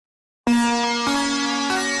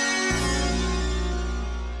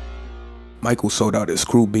Michael sold out his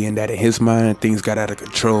crew, being that in his mind, things got out of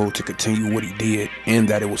control to continue what he did, and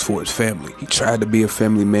that it was for his family. He tried to be a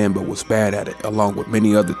family man, but was bad at it, along with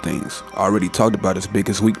many other things. I already talked about his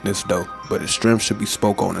biggest weakness though, but his strength should be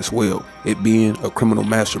spoke on as well, it being a criminal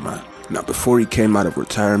mastermind. Now, before he came out of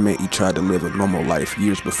retirement, he tried to live a normal life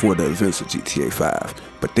years before the events of GTA 5,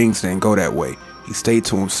 but things didn't go that way. He stayed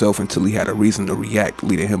to himself until he had a reason to react,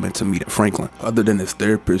 leading him into meeting Franklin. Other than his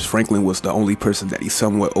therapist, Franklin was the only person that he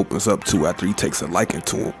somewhat opens up to after he takes a liking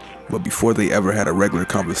to him. But before they ever had a regular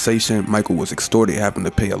conversation, Michael was extorted, having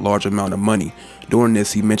to pay a large amount of money. During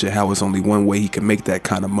this, he mentioned how it's only one way he can make that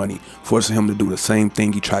kind of money, forcing him to do the same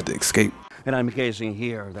thing he tried to escape. And I'm guessing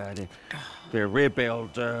here that the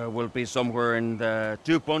rebuild will be somewhere in the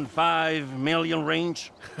 2.5 million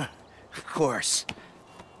range? Of course.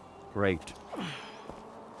 Great.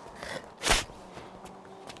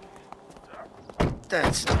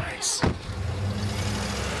 That's nice.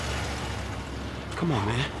 Come on,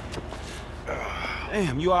 man.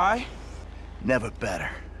 Damn, you alright? Never better.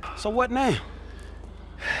 So what now?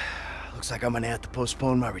 Looks like I'm gonna have to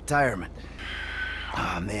postpone my retirement.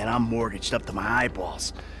 Ah, man, I'm mortgaged up to my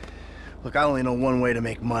eyeballs. Look, I only know one way to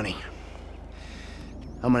make money.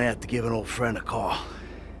 I'm gonna have to give an old friend a call.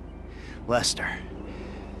 Lester.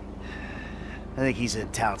 I think he's in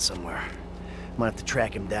town somewhere. I'm gonna have to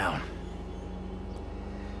track him down.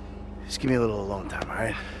 Just give me a little alone time,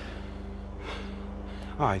 alright?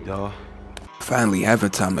 Alright, dawg. Finally having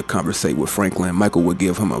time to conversate with Franklin, Michael would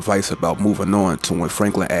give him advice about moving on, to when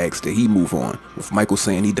Franklin asked did he move on, with Michael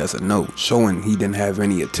saying he doesn't know, showing he didn't have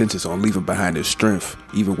any intentions on leaving behind his strength,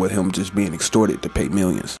 even with him just being extorted to pay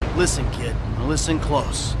millions. Listen, kid, now listen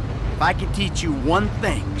close. If I could teach you one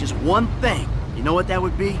thing, just one thing, you know what that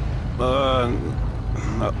would be? How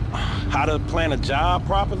to plan a job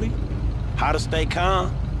properly? How to stay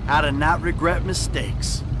calm? How to not regret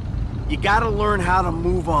mistakes. You gotta learn how to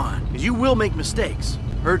move on, because you will make mistakes.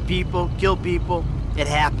 Hurt people, kill people, it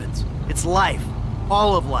happens. It's life,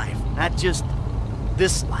 all of life, not just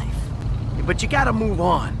this life. But you gotta move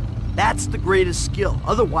on. That's the greatest skill.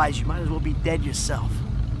 Otherwise, you might as well be dead yourself.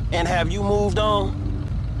 And have you moved on?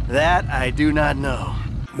 That I do not know.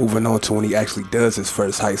 Moving on to when he actually does his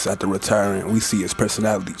first heist after retiring, we see his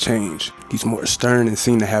personality change. He's more stern and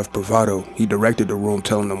seemed to have bravado. He directed the room,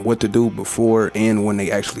 telling them what to do before and when they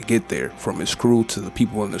actually get there, from his crew to the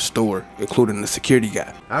people in the store, including the security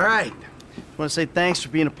guy. All right. I want to say thanks for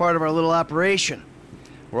being a part of our little operation.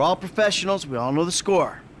 We're all professionals. We all know the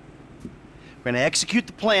score. We're going to execute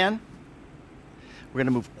the plan. We're going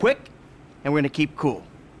to move quick, and we're going to keep cool.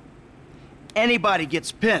 Anybody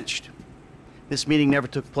gets pinched. This meeting never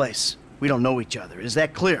took place. We don't know each other. Is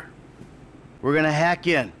that clear? We're gonna hack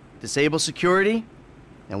in, disable security,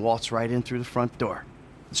 and waltz right in through the front door.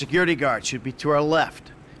 The security guard should be to our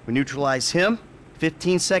left. We neutralize him.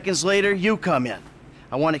 15 seconds later, you come in.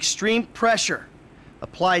 I want extreme pressure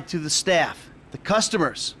applied to the staff. The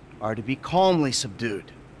customers are to be calmly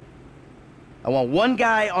subdued. I want one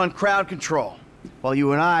guy on crowd control, while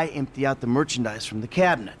you and I empty out the merchandise from the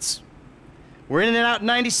cabinets. We're in and out in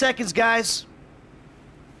 90 seconds, guys.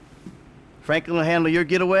 Franklin will handle your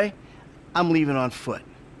getaway. I'm leaving on foot.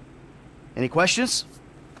 Any questions?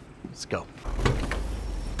 Let's go.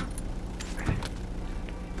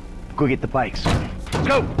 Go get the bikes. Let's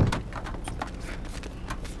go!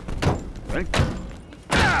 Ready?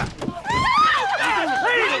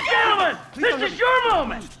 Ladies and gentlemen, this is your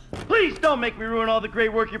moment! Please don't make me ruin all the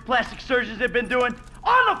great work your plastic surgeons have been doing.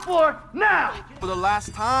 On the floor, now! For the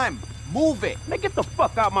last time, move it! Man, get the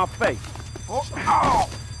fuck out my face! Oh, ow.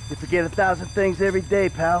 You forget 1,000 things every day,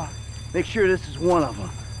 pal. Make sure this is one of them.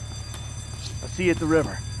 I'll see you at the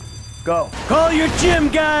river. Go. Call your gym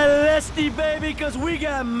guy, Lesty, baby, because we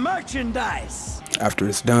got merchandise. After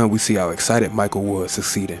it's done, we see how excited Michael was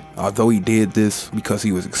succeeding. Although he did this because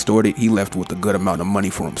he was extorted, he left with a good amount of money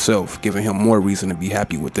for himself, giving him more reason to be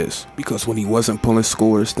happy with this. Because when he wasn't pulling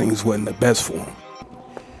scores, things wasn't the best for him.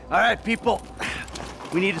 All right, people.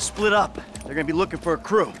 We need to split up. They're gonna be looking for a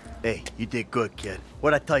crew. Hey, you did good, kid.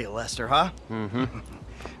 What'd I tell you, Lester, huh? Mm-hmm. All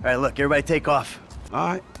right, look, everybody take off. All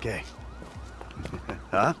right. Okay.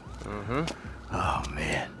 Huh? Mm-hmm. Oh,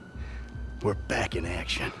 man. We're back in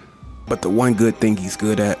action. But the one good thing he's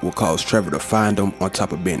good at will cause Trevor to find him, on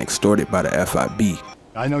top of being extorted by the FIB.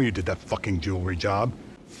 I know you did that fucking jewelry job.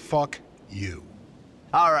 Fuck you.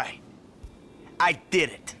 All right. I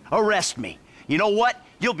did it. Arrest me. You know what?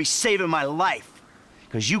 You'll be saving my life.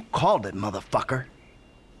 Because you called it, motherfucker.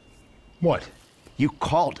 What? You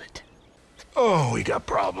called it. Oh, we got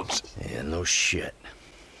problems. Yeah, no shit.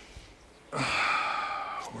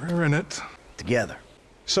 We're in it. Together.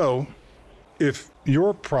 So, If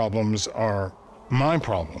your problems are my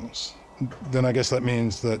problems, then I guess that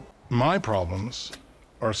means that my problems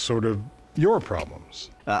are sort of your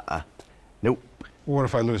problems. Nope. What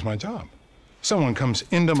if I lose my job? Someone comes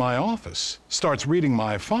into my office, starts reading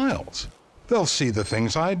my files. They'll see the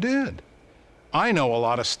things I did. I know a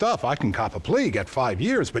lot of stuff. I can cop a plea, get 5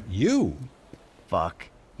 years, but you... Fuck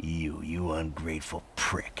you ungrateful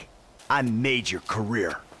prick. I made your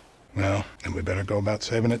career. Well, then we better go about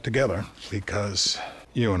saving it together, because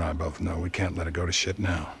you and I both know we can't let it go to shit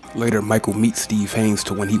now. Later, Michael meets Steve Haynes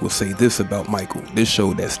to when he will say this about Michael. This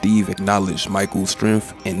showed that Steve acknowledged Michael's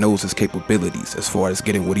strength and knows his capabilities as far as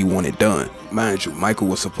getting what he wanted done. Mind you, Michael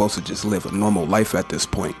was supposed to just live a normal life at this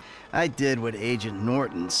point. I did what Agent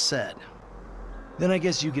Norton said. Then I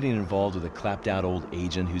guess you getting involved with a clapped-out old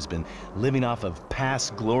agent who's been living off of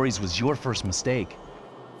past glories was your first mistake.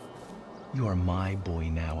 You are my boy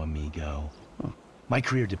now, amigo. My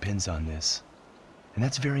career depends on this, and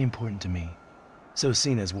that's very important to me. So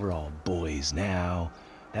seeing as we're all boys now,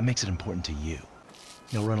 that makes it important to you.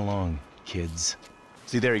 Now run along, kids.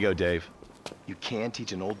 See, there you go, Dave. You can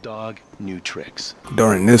teach an old dog new tricks.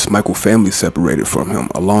 During this, Michael's family separated from him,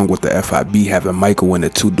 along with the FIB having Michael and the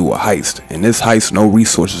two do a heist. In this heist, no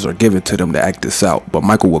resources are given to them to act this out, but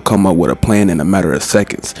Michael will come up with a plan in a matter of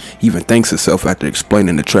seconds. He even thanks himself after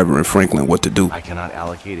explaining to Trevor and Franklin what to do. I cannot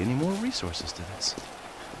allocate any more resources to this.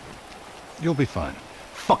 You'll be fine.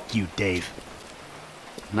 Fuck you, Dave.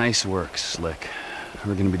 Nice work, Slick.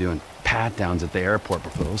 We're gonna be doing pat-downs at the airport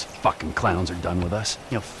before those fucking clowns are done with us.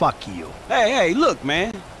 You know, fuck you. Hey, look,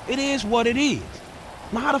 man. It is what it is.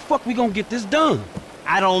 Now, how the fuck we gonna get this done?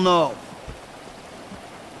 I don't know.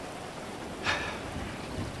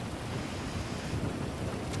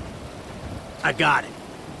 I got it.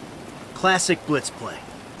 Classic blitz play.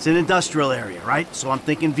 It's an industrial area, right? So I'm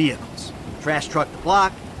thinking vehicles. Trash truck to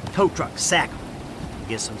block, tow truck, sack 'em.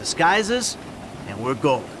 Get some disguises, and we're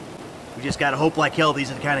golden. We just gotta hope like hell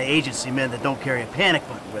these are the kind of agency men that don't carry a panic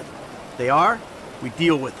button with them. If they are, we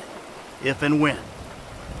deal with it. If and when.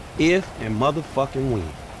 If and motherfucking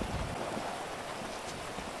when.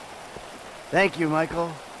 Thank you,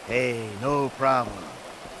 Michael. Hey, no problem.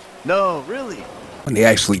 No, really. When they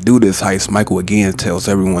actually do this heist, Michael again tells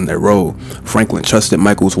everyone their role. Franklin trusted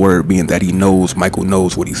Michael's word, being that he knows Michael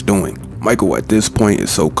knows what he's doing. Michael at this point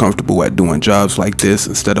is so comfortable at doing jobs like this,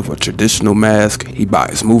 instead of a traditional mask, he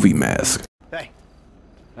buys movie masks. Hey.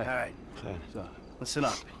 All right. Listen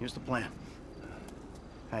up. Here's the plan.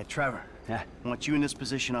 All right, Trevor. Yeah. I want you in this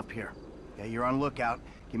position up here. Okay, you're on lookout.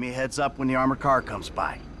 Give me a heads up when the armored car comes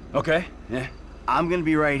by. Okay, yeah. I'm gonna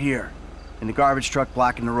be right here, in the garbage truck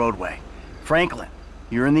blocking the roadway. Franklin,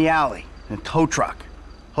 you're in the alley, in a tow truck.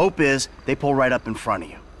 Hope is they pull right up in front of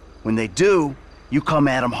you. When they do, you come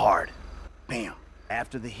at them hard. Bam.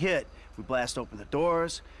 After the hit, we blast open the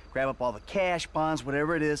doors, grab up all the cash, bonds,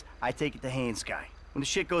 whatever it is. I take it to Haynes guy. When the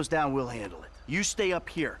shit goes down, we'll handle it. You stay up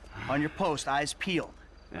here, on your post, eyes peeled.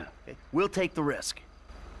 Yeah. Okay? We'll take the risk.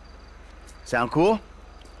 Sound cool?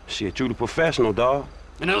 Shit, truly professional, dawg.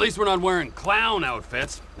 And at least we're not wearing clown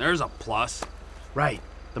outfits. There's a plus. Right.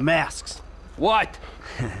 The masks. What?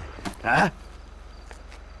 Huh?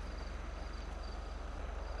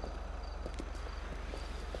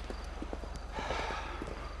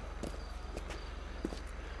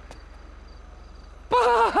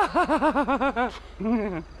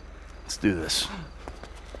 Let's do this.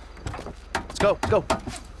 Let's go, let's go.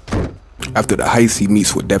 After the heist, he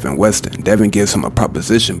meets with Devin Weston. Devin gives him a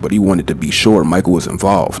proposition, but he wanted to be sure Michael was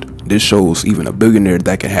involved. This shows even a billionaire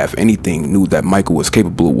that can have anything knew that Michael was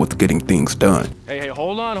capable with getting things done. Hey,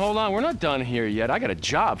 hold on. We're not done here yet. I got a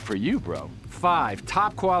job for you, bro. 5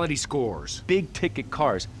 top quality scores. Big ticket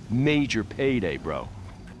cars. Major payday, bro.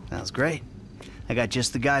 Sounds great. I got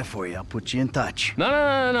just the guy for you. I'll put you in touch. No.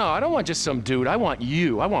 I don't want just some dude. I want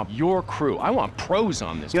you. I want your crew. I want pros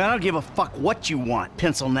on this. Yeah, I don't give a fuck what you want,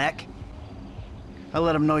 pencil neck. I'll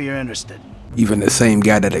let him know you're interested. Even the same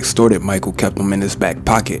guy that extorted Michael kept him in his back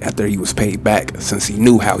pocket after he was paid back, since he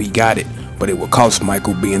knew how he got it. But it would cost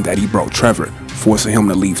Michael, being that he brought Trevor, forcing him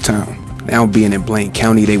to leave town. Now being in Blaine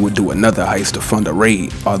County, they would do another heist to fund a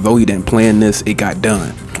raid. Although he didn't plan this, it got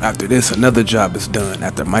done. After this, another job is done.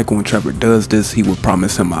 After Michael and Trevor does this, he would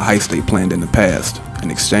promise him a heist they planned in the past,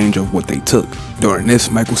 in exchange of what they took. During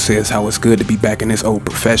this, Michael says how it's good to be back in his old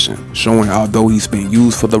profession, showing although he's been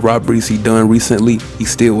used for the robberies he done recently, he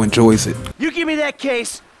still enjoys it. You give me that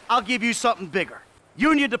case, I'll give you something bigger.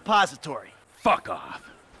 You and your depository. Fuck off.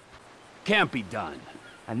 Can't be done.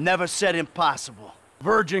 I never said impossible.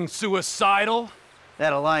 Verging suicidal?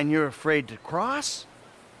 That a line you're afraid to cross?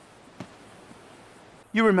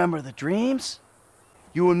 You remember the dreams?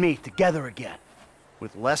 You and me together again.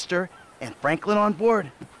 With Lester and Franklin on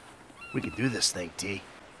board, we can do this thing, T.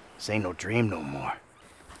 This ain't no dream no more.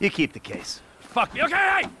 You keep the case. Fuck me. Okay,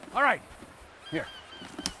 hey! All right. Here.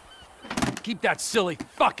 Keep that silly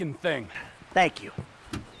fucking thing. Thank you.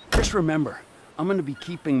 Just remember, I'm gonna be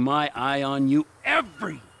keeping my eye on you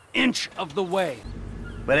every inch of the way.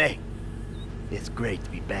 But hey, it's great to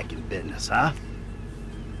be back in business, huh?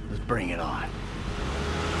 Let's bring it on.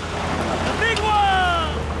 The big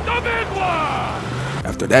one! The big one!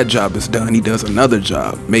 After that job is done, he does another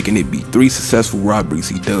job, making it be 3 successful robberies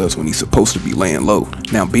he does when he's supposed to be laying low.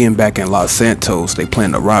 Now, being back in Los Santos, they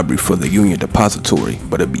plan a robbery for the Union Depository,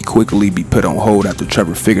 but it'll quickly be put on hold after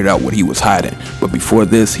Trevor figured out what he was hiding. But before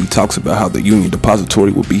this, he talks about how the Union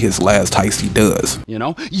Depository will be his last heist he does. You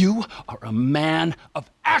know, you are a man of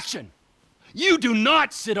action. You do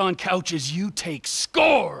not sit on couches, you take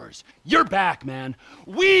scores. You're back, man.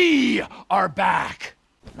 We are back.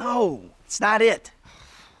 No, it's not it.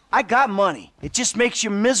 I got money. It just makes you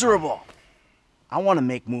miserable. I want to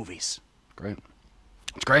make movies. Great.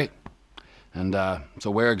 It's great. And,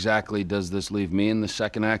 so where exactly does this leave me in the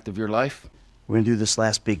second act of your life? We're gonna do this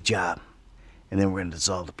last big job, and then we're gonna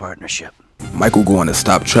dissolve the partnership. Michael going to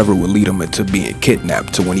stop Trevor would lead him into being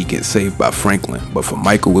kidnapped to when he gets saved by Franklin. But for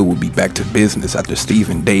Michael, it will be back to business after Steve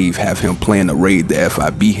and Dave have him plan to raid the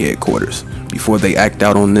FIB headquarters. Before they act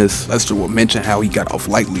out on this, Lester will mention how he got off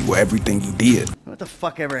lightly with everything he did. What the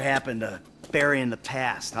fuck ever happened to burying the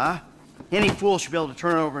past, huh? Any fool should be able to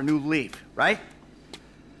turn over a new leaf, right?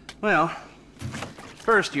 Well,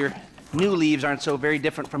 first, your new leaves aren't so very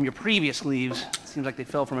different from your previous leaves. Seems like they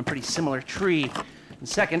fell from a pretty similar tree. And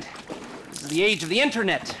second, this is the age of the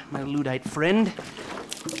internet, my Luddite friend.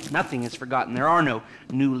 Nothing is forgotten. There are no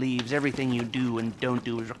new leaves. Everything you do and don't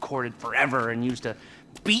do is recorded forever and used to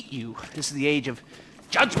beat you. This is the age of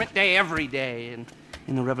Judgment Day every day. And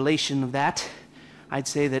in the revelation of that, I'd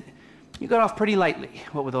say that you got off pretty lightly.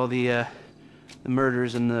 What with all the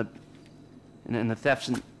murders and the thefts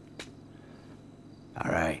and...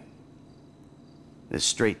 All right. This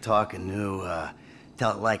straight talking new,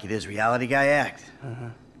 tell it like it is reality guy act.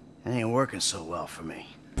 That ain't working so well for me.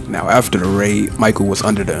 Now, after the raid, Michael was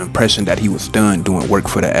under the impression that he was done doing work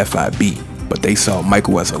for the FIB, but they saw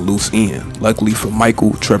Michael as a loose end. Luckily for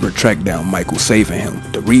Michael, Trevor tracked down Michael, saving him.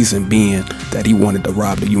 The reason being that he wanted to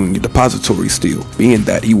rob the Union Depository still, being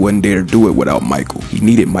that he wouldn't dare do it without Michael. He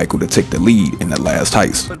needed Michael to take the lead in the last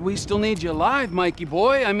heist. But we still need you alive, Mikey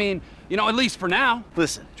boy. I mean, you know, at least for now.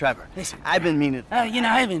 Listen, Trevor, I've been meaning... you know,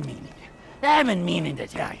 I've been meaning to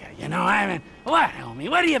tell you, you know, what, homie?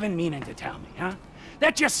 What have you been meaning to tell me, huh?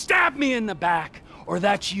 That you stabbed me in the back, or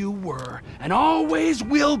that you were, and always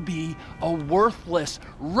will be, a worthless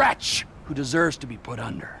wretch who deserves to be put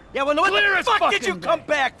under. Yeah, well, what the fuck did you come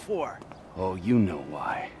back for? Oh, you know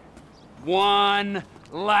why. One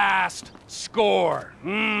last score.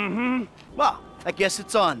 Well, I guess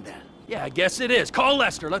it's on then. Yeah, I guess it is. Call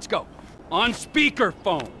Lester, let's go. On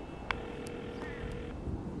speakerphone.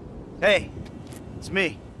 Hey, it's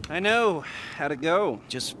me. I know. How'd it go?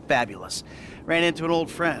 Just fabulous. Ran into an old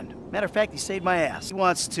friend. Matter of fact, he saved my ass. He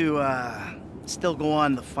wants to, still go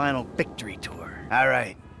on the final victory tour. All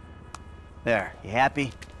right. There, you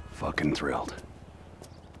happy? Fucking thrilled.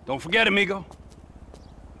 Don't forget, amigo.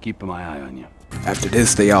 Keeping my eye on you. After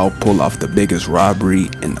this, they all pull off the biggest robbery,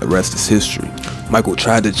 and the rest is history. Michael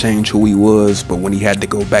tried to change who he was, but when he had to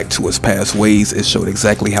go back to his past ways, it showed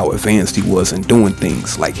exactly how advanced he was in doing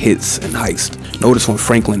things like hits and heists. Notice when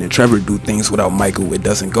Franklin and Trevor do things without Michael, it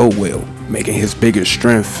doesn't go well, making his biggest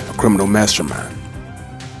strength a criminal mastermind.